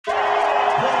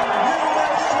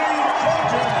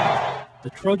The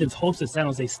Trojans hosted San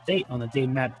Jose State on the day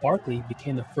Matt Barkley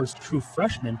became the first true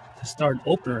freshman to start an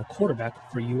opener at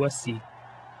quarterback for USC.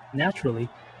 Naturally,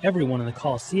 everyone in the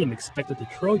Coliseum expected the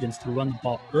Trojans to run the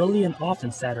ball early and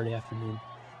often Saturday afternoon,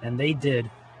 and they did,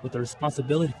 with the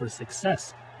responsibility for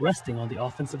success resting on the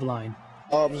offensive line.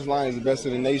 Our offensive line is the best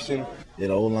in the nation. Yeah,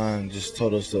 the O-line just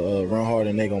told us to run hard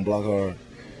and they're going to block hard.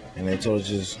 And they told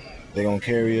us they're going to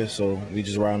carry us, so we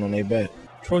just riding on their back.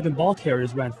 Trojan ball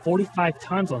carriers ran 45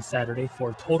 times on Saturday for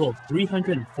a total of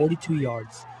 342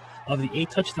 yards. Of the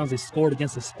 8 touchdowns they scored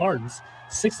against the Spartans,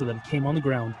 6 of them came on the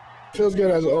ground. Feels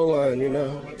good as an O-line,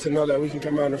 to know that we can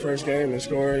come out in the first game and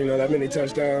score, that many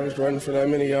touchdowns, run for that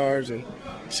many yards, and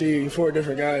see 4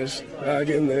 different guys get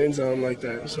in the end zone like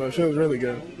that. So it feels really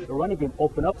good. The running game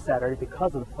opened up Saturday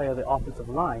because of the play of the offensive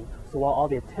line. So while all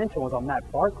the attention was on Matt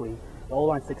Barkley, the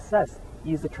O-line's success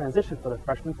eased the transition for the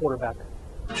freshman quarterback.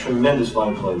 Tremendous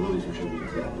line play really contributed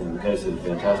to that. And the guys did a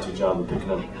fantastic job of picking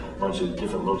up a bunch of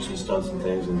different looks and stunts and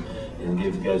things and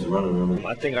gave the guys a running room.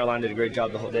 I think our line did a great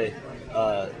job the whole day,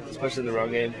 especially in the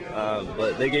run game.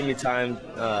 But they gave me time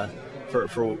for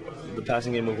the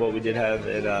passing game of what we did have,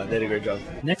 and they did a great job.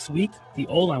 Next week, the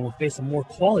O-line will face a more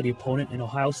quality opponent in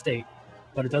Ohio State.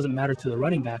 But it doesn't matter to the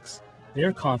running backs.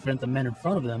 They're confident the men in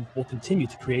front of them will continue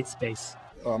to create space.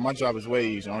 My job is way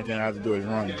easy. The only thing I have to do is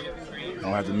run. I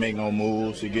don't have to make no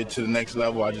moves to get to the next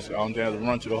level. I only thing I have to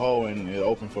run to the hole and it'll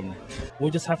open for me.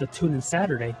 We'll just have to tune in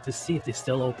Saturday to see if they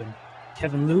still open.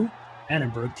 Kevin Liu,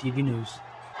 Annenberg TV News.